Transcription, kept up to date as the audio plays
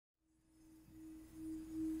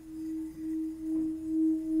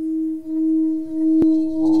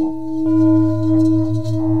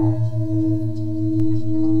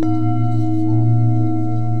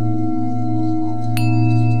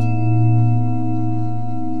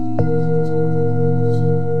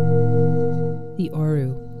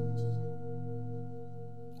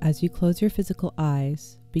As you close your physical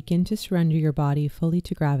eyes, begin to surrender your body fully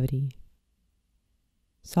to gravity.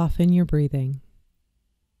 Soften your breathing.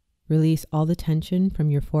 Release all the tension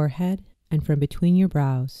from your forehead and from between your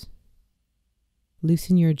brows.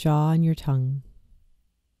 Loosen your jaw and your tongue.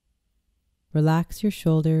 Relax your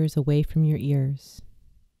shoulders away from your ears.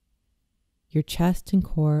 Your chest and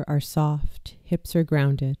core are soft, hips are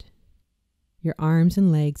grounded. Your arms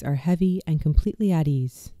and legs are heavy and completely at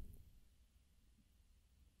ease.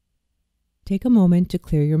 Take a moment to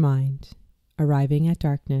clear your mind, arriving at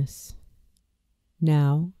darkness.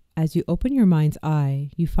 Now, as you open your mind's eye,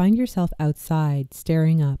 you find yourself outside,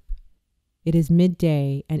 staring up. It is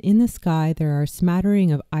midday, and in the sky there are a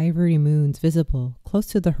smattering of ivory moons visible close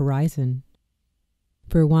to the horizon.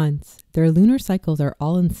 For once, their lunar cycles are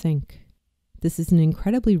all in sync. This is an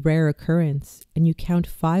incredibly rare occurrence, and you count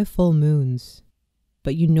 5 full moons.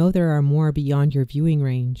 But you know there are more beyond your viewing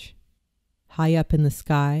range. High up in the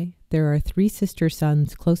sky, there are 3 sister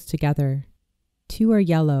suns close together. 2 are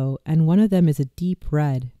yellow, and one of them is a deep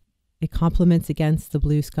red. It complements against the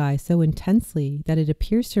blue sky so intensely that it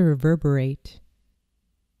appears to reverberate.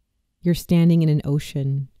 You're standing in an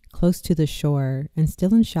ocean, close to the shore, and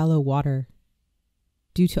still in shallow water.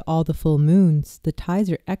 Due to all the full moons, the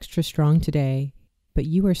tides are extra strong today, but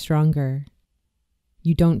you are stronger.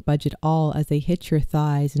 You don't budge at all as they hit your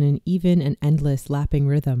thighs in an even and endless lapping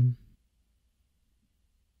rhythm.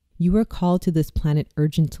 You are called to this planet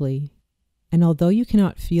urgently, and although you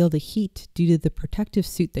cannot feel the heat due to the protective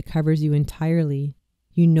suit that covers you entirely,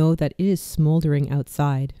 you know that it is smoldering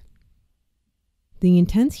outside. The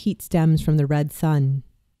intense heat stems from the red sun.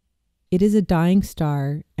 It is a dying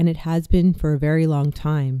star, and it has been for a very long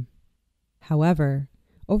time. However,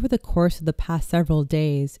 over the course of the past several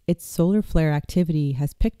days, its solar flare activity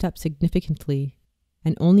has picked up significantly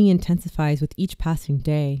and only intensifies with each passing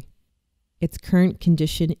day. Its current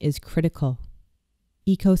condition is critical.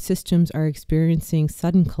 Ecosystems are experiencing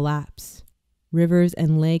sudden collapse. Rivers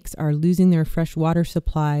and lakes are losing their fresh water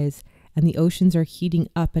supplies, and the oceans are heating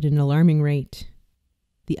up at an alarming rate.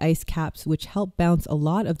 The ice caps, which help bounce a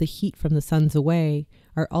lot of the heat from the suns away,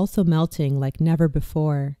 are also melting like never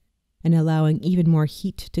before, and allowing even more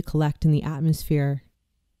heat to collect in the atmosphere.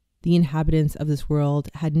 The inhabitants of this world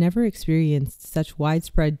had never experienced such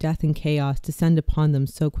widespread death and chaos descend upon them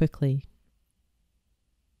so quickly.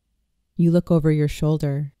 You look over your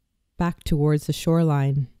shoulder, back towards the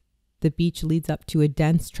shoreline. The beach leads up to a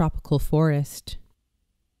dense tropical forest.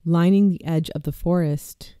 Lining the edge of the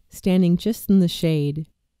forest, standing just in the shade,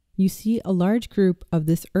 you see a large group of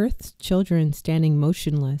this Earth's children standing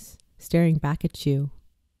motionless, staring back at you.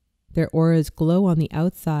 Their auras glow on the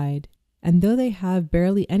outside, and though they have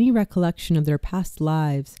barely any recollection of their past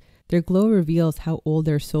lives, their glow reveals how old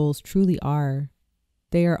their souls truly are.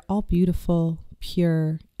 They are all beautiful,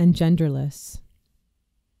 pure, and genderless.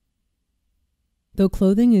 Though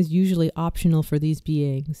clothing is usually optional for these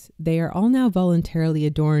beings, they are all now voluntarily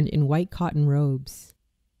adorned in white cotton robes.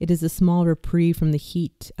 It is a small reprieve from the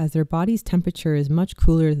heat, as their body's temperature is much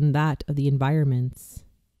cooler than that of the environments.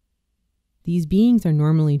 These beings are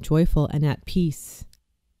normally joyful and at peace.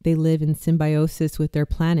 They live in symbiosis with their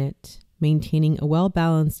planet, maintaining a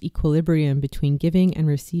well-balanced equilibrium between giving and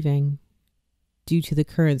receiving. Due to the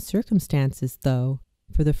current circumstances, though,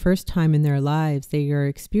 for the first time in their lives, they are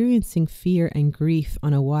experiencing fear and grief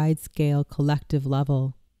on a wide-scale collective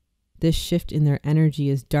level. This shift in their energy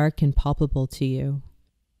is dark and palpable to you.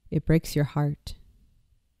 It breaks your heart.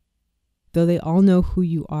 Though they all know who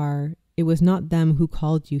you are, it was not them who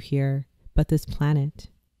called you here, but this planet.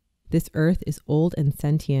 This earth is old and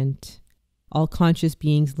sentient. All conscious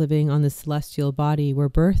beings living on the celestial body were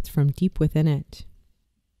birthed from deep within it.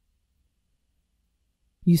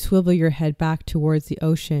 You swivel your head back towards the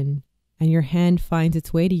ocean, and your hand finds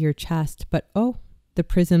its way to your chest, but oh, the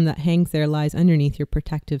prism that hangs there lies underneath your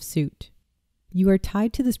protective suit. You are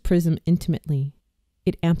tied to this prism intimately.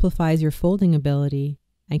 It amplifies your folding ability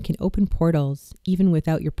and can open portals even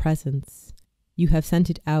without your presence. You have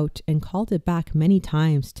sent it out and called it back many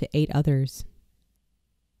times to aid others.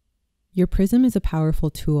 Your prism is a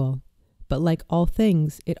powerful tool, but like all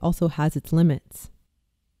things, it also has its limits.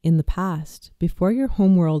 In the past, before your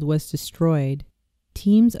homeworld was destroyed,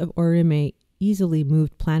 teams of Orime easily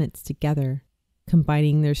moved planets together,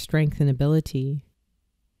 combining their strength and ability.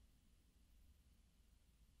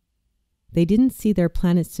 They didn't see their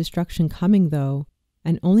planet's destruction coming, though,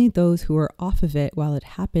 and only those who were off of it while it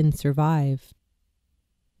happened survived.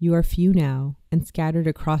 You are few now and scattered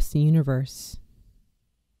across the universe.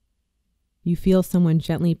 You feel someone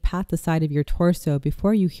gently pat the side of your torso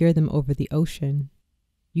before you hear them over the ocean.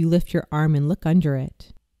 You lift your arm and look under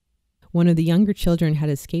it. One of the younger children had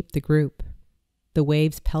escaped the group. The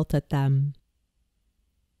waves pelt at them.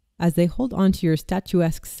 As they hold onto your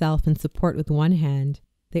statuesque self in support with one hand,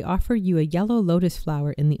 they offer you a yellow lotus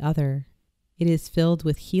flower in the other. It is filled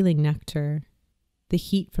with healing nectar. The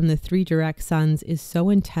heat from the 3 direct suns is so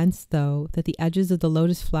intense, though, that the edges of the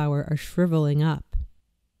lotus flower are shriveling up.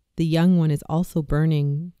 The young one is also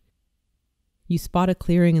burning. You spot a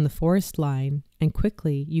clearing in the forest line, and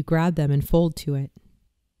quickly you grab them and fold to it.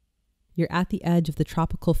 You're at the edge of the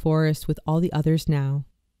tropical forest with all the others now.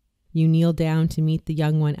 You kneel down to meet the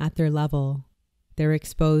young one at their level. Their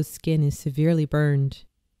exposed skin is severely burned.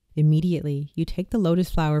 Immediately, you take the lotus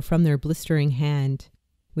flower from their blistering hand.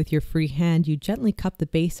 With your free hand, you gently cup the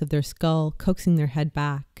base of their skull, coaxing their head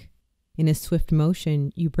back. In a swift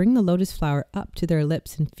motion, you bring the lotus flower up to their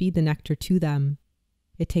lips and feed the nectar to them.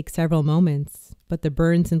 It takes several moments, but the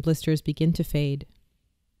burns and blisters begin to fade.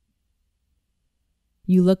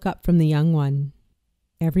 You look up from the young one.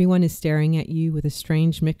 Everyone is staring at you with a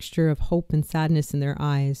strange mixture of hope and sadness in their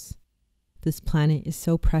eyes. This planet is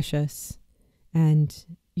so precious, and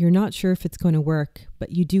you're not sure if it's going to work,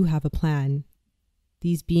 but you do have a plan.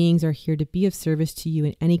 These beings are here to be of service to you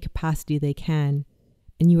in any capacity they can,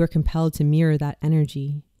 and you are compelled to mirror that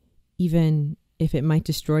energy, even if it might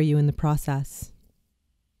destroy you in the process.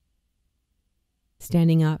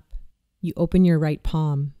 Standing up, you open your right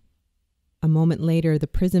palm. A moment later, the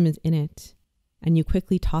prism is in it, and you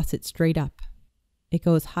quickly toss it straight up. It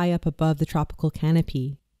goes high up above the tropical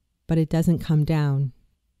canopy, but it doesn't come down.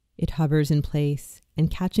 It hovers in place, and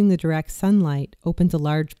catching the direct sunlight opens a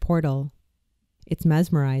large portal. It's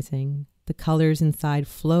mesmerizing. The colors inside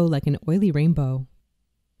flow like an oily rainbow.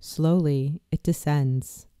 Slowly, it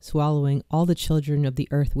descends, swallowing all the children of the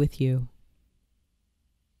earth with you.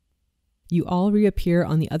 You all reappear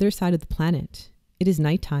on the other side of the planet. It is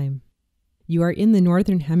nighttime. You are in the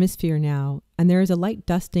northern hemisphere now, and there is a light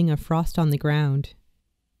dusting of frost on the ground.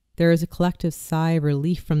 There is a collective sigh of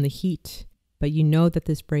relief from the heat, but you know that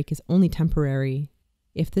this break is only temporary.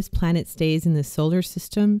 If this planet stays in the solar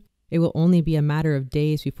system, it will only be a matter of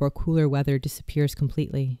days before cooler weather disappears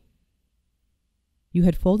completely. You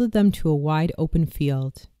had folded them to a wide open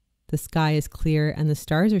field. The sky is clear and the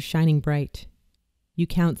stars are shining bright. You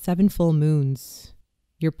count 7 full moons.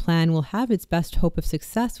 Your plan will have its best hope of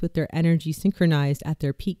success with their energy synchronized at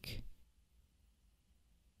their peak.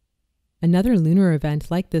 Another lunar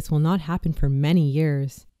event like this will not happen for many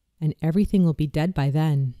years, and everything will be dead by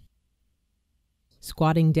then.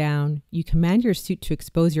 Squatting down, you command your suit to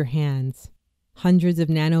expose your hands. Hundreds of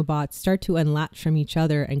nanobots start to unlatch from each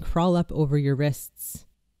other and crawl up over your wrists.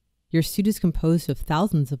 Your suit is composed of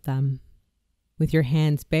thousands of them. With your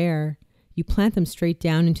hands bare, you plant them straight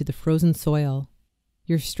down into the frozen soil.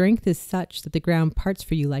 Your strength is such that the ground parts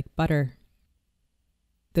for you like butter.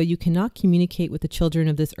 Though you cannot communicate with the children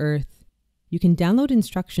of this earth, you can download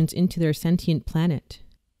instructions into their sentient planet.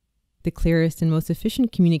 The clearest and most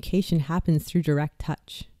efficient communication happens through direct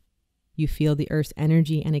touch. You feel the earth's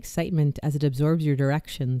energy and excitement as it absorbs your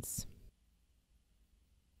directions.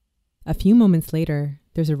 A few moments later,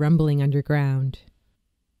 there's a rumbling underground.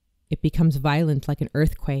 It becomes violent like an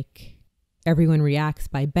earthquake. Everyone reacts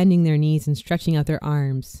by bending their knees and stretching out their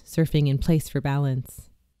arms, surfing in place for balance.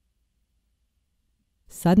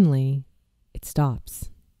 Suddenly, it stops.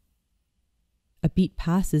 A beat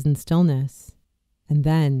passes in stillness, and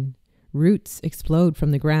then roots explode from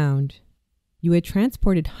the ground. You had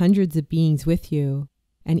transported hundreds of beings with you,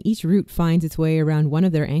 and each root finds its way around one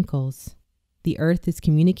of their ankles. The earth is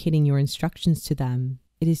communicating your instructions to them.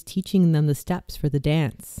 It is teaching them the steps for the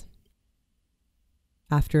dance.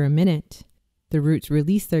 After a minute, the roots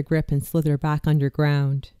release their grip and slither back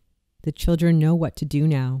underground. The children know what to do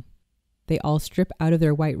now. They all strip out of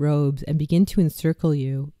their white robes and begin to encircle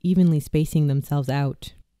you, evenly spacing themselves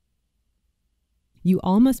out. You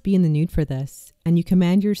all must be in the nude for this, and you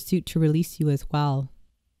command your suit to release you as well.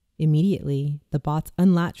 Immediately, the bots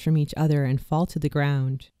unlatch from each other and fall to the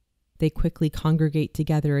ground. They quickly congregate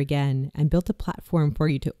together again and built a platform for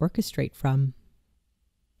you to orchestrate from.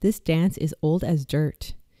 This dance is old as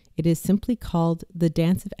dirt. It is simply called the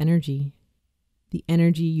dance of energy. The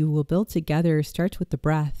energy you will build together starts with the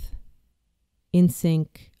breath. In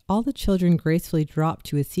sync, all the children gracefully drop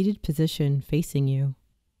to a seated position facing you.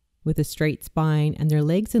 With a straight spine and their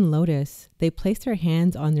legs in lotus, they place their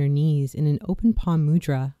hands on their knees in an open palm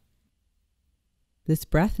mudra. This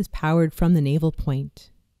breath is powered from the navel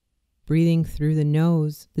point. Breathing through the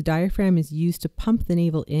nose, the diaphragm is used to pump the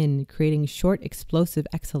navel in, creating short, explosive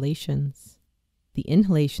exhalations. The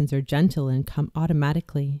inhalations are gentle and come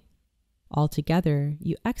automatically. Altogether,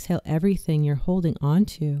 you exhale everything you're holding on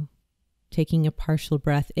to. Taking a partial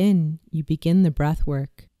breath in, you begin the breath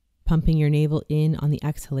work, pumping your navel in on the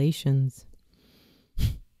exhalations.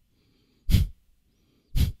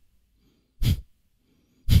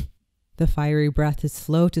 The fiery breath is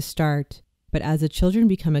slow to start, but as the children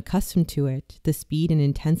become accustomed to it, the speed and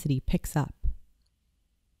intensity picks up.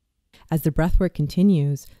 As the breathwork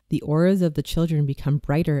continues, the auras of the children become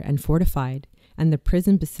brighter and fortified, and the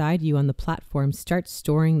prism beside you on the platform starts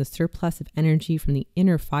storing the surplus of energy from the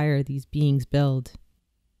inner fire these beings build.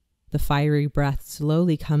 The fiery breath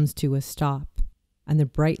slowly comes to a stop, and the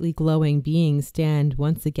brightly glowing beings stand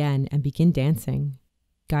once again and begin dancing.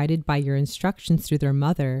 Guided by your instructions through their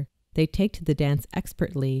mother, they take to the dance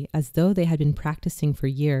expertly as though they had been practicing for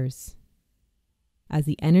years. As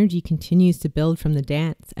the energy continues to build from the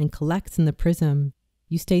dance and collects in the prism,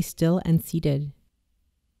 you stay still and seated.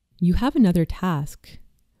 You have another task,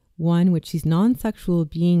 one which these non-sexual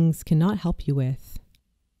beings cannot help you with.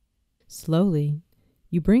 Slowly,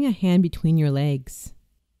 you bring a hand between your legs.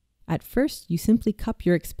 At first, you simply cup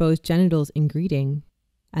your exposed genitals in greeting,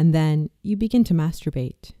 and then you begin to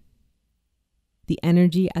masturbate. The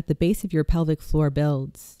energy at the base of your pelvic floor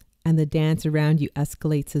builds, and the dance around you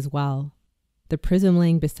escalates as well. The prism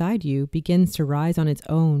laying beside you begins to rise on its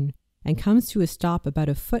own and comes to a stop about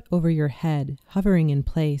a foot over your head, hovering in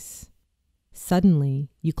place. Suddenly,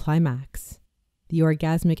 you climax. The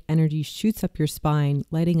orgasmic energy shoots up your spine,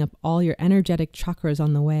 lighting up all your energetic chakras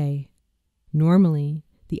on the way. Normally,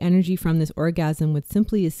 the energy from this orgasm would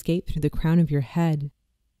simply escape through the crown of your head,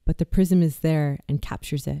 but the prism is there and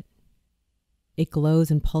captures it. It glows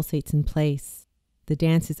and pulsates in place. The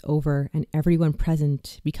dance is over and everyone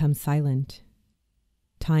present becomes silent.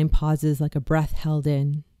 Time pauses like a breath held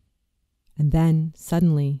in. And then,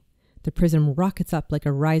 suddenly, the prism rockets up like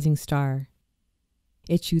a rising star.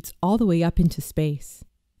 It shoots all the way up into space,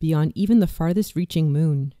 beyond even the farthest reaching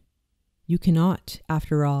moon. You cannot,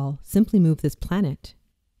 after all, simply move this planet.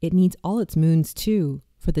 It needs all its moons too,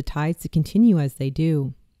 for the tides to continue as they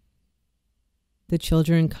do. The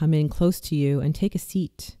children come in close to you and take a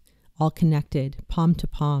seat, all connected, palm to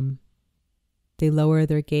palm. They lower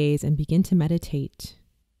their gaze and begin to meditate.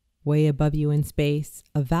 Way above you in space,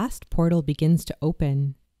 a vast portal begins to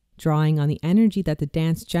open, drawing on the energy that the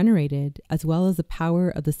dance generated, as well as the power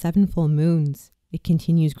of the 7 full moons. It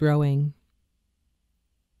continues growing.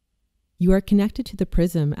 You are connected to the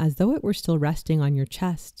prism as though it were still resting on your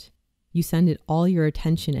chest. You send it all your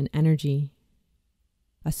attention and energy.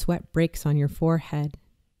 A sweat breaks on your forehead.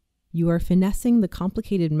 You are finessing the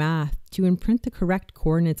complicated math to imprint the correct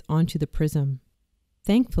coordinates onto the prism.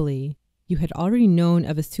 Thankfully, you had already known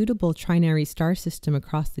of a suitable trinary star system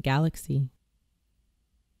across the galaxy.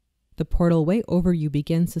 The portal way over you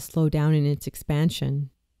begins to slow down in its expansion.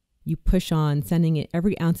 You push on, sending it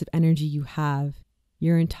every ounce of energy you have.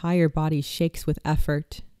 Your entire body shakes with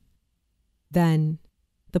effort. Then,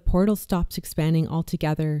 the portal stops expanding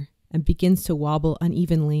altogether and begins to wobble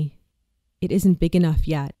unevenly. It isn't big enough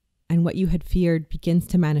yet, and what you had feared begins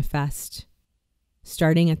to manifest.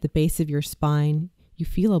 Starting at the base of your spine, you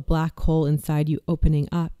feel a black hole inside you opening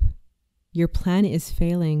up. Your plan is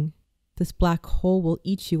failing. This black hole will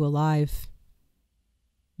eat you alive.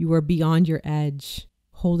 You are beyond your edge,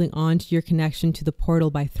 holding on to your connection to the portal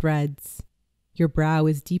by threads. Your brow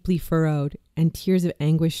is deeply furrowed, and tears of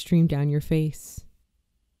anguish stream down your face.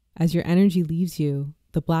 As your energy leaves you,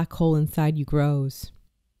 the black hole inside you grows.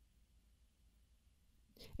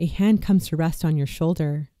 A hand comes to rest on your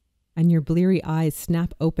shoulder, and your bleary eyes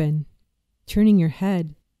snap open. Turning your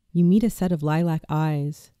head, you meet a set of lilac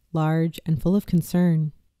eyes, large and full of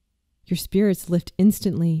concern. Your spirits lift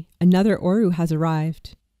instantly. Another Oru has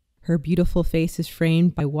arrived. Her beautiful face is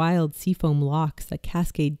framed by wild seafoam locks that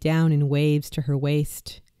cascade down in waves to her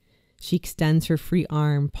waist. She extends her free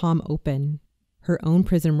arm, palm open. Her own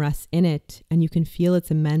prism rests in it, and you can feel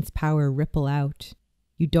its immense power ripple out.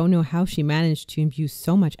 You don't know how she managed to imbue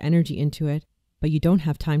so much energy into it, but you don't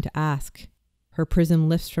have time to ask. Her prism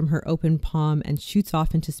lifts from her open palm and shoots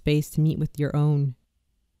off into space to meet with your own.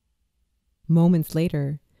 Moments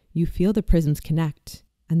later, you feel the prisms connect,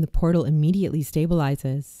 and the portal immediately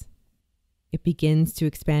stabilizes. It begins to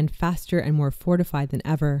expand faster and more fortified than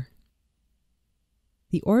ever.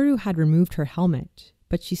 The Oru had removed her helmet,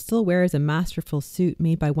 but she still wears a masterful suit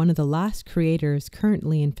made by one of the last creators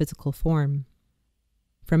currently in physical form.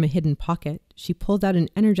 From a hidden pocket, she pulls out an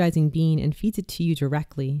energizing bean and feeds it to you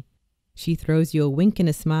directly. She throws you a wink and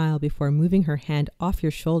a smile before moving her hand off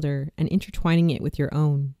your shoulder and intertwining it with your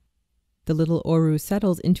own. The little Oru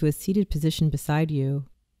settles into a seated position beside you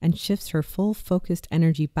and shifts her full focused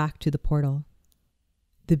energy back to the portal.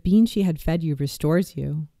 The bean she had fed you restores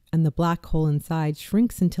you, and the black hole inside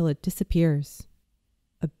shrinks until it disappears.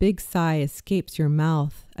 A big sigh escapes your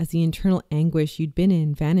mouth as the internal anguish you'd been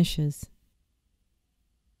in vanishes.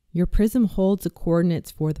 Your prism holds the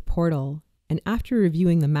coordinates for the portal, and after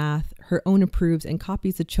reviewing the math, her own approves and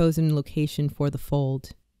copies the chosen location for the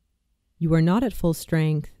fold. You are not at full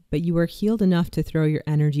strength, but you are healed enough to throw your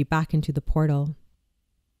energy back into the portal.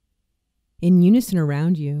 In unison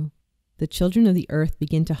around you, the children of the earth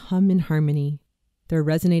begin to hum in harmony. Their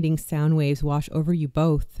resonating sound waves wash over you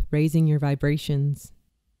both, raising your vibrations.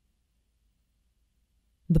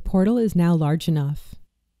 The portal is now large enough,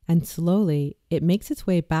 and slowly it makes its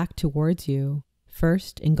way back towards you,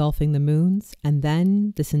 first engulfing the moons and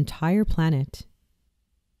then this entire planet.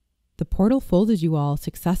 The portal folded you all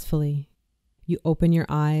successfully. You open your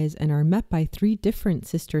eyes and are met by 3 different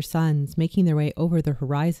sister suns making their way over the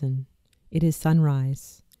horizon. It is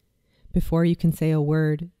sunrise. Before you can say a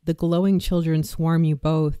word, the glowing children swarm you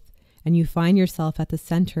both, and you find yourself at the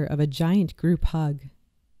center of a giant group hug.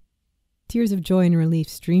 Tears of joy and relief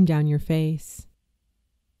stream down your face.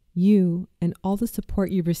 You and all the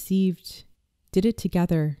support you received did it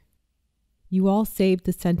together. You all saved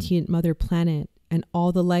the sentient mother planet and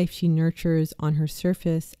all the life she nurtures on her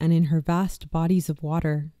surface and in her vast bodies of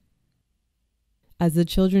water. As the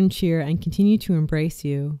children cheer and continue to embrace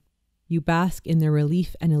you, you bask in their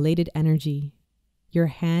relief and elated energy. Your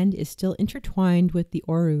hand is still intertwined with the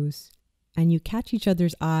Orus, and you catch each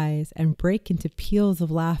other's eyes and break into peals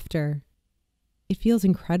of laughter. It feels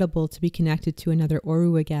incredible to be connected to another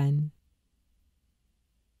Oru again.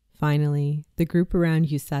 Finally, the group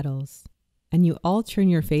around you settles, and you all turn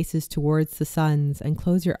your faces towards the suns and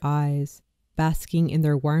close your eyes, basking in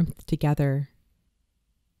their warmth together.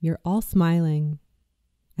 You're all smiling,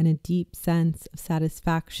 and a deep sense of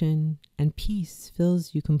satisfaction and peace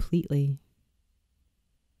fills you completely.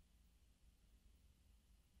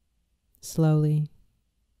 Slowly,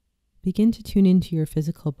 begin to tune into your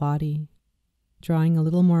physical body, drawing a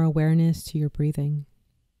little more awareness to your breathing.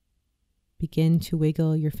 Begin to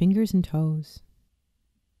wiggle your fingers and toes.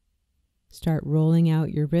 Start rolling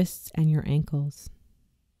out your wrists and your ankles.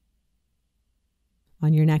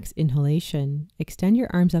 On your next inhalation, extend your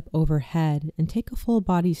arms up overhead and take a full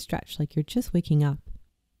body stretch like you're just waking up.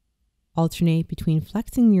 Alternate between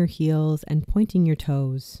flexing your heels and pointing your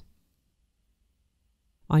toes.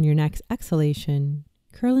 On your next exhalation,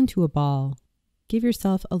 curl into a ball. Give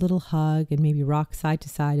yourself a little hug and maybe rock side to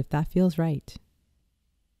side if that feels right.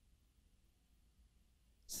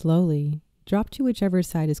 Slowly, drop to whichever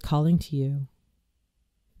side is calling to you.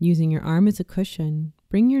 Using your arm as a cushion,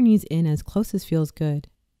 bring your knees in as close as feels good,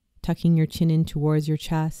 tucking your chin in towards your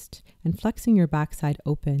chest and flexing your backside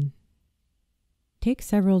open. Take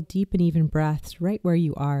several deep and even breaths right where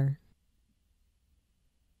you are.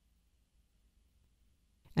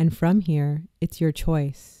 And from here, it's your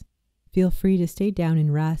choice. Feel free to stay down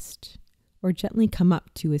and rest, or gently come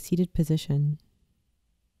up to a seated position.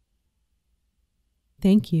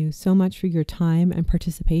 Thank you so much for your time and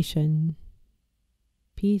participation.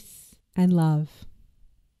 Peace and love.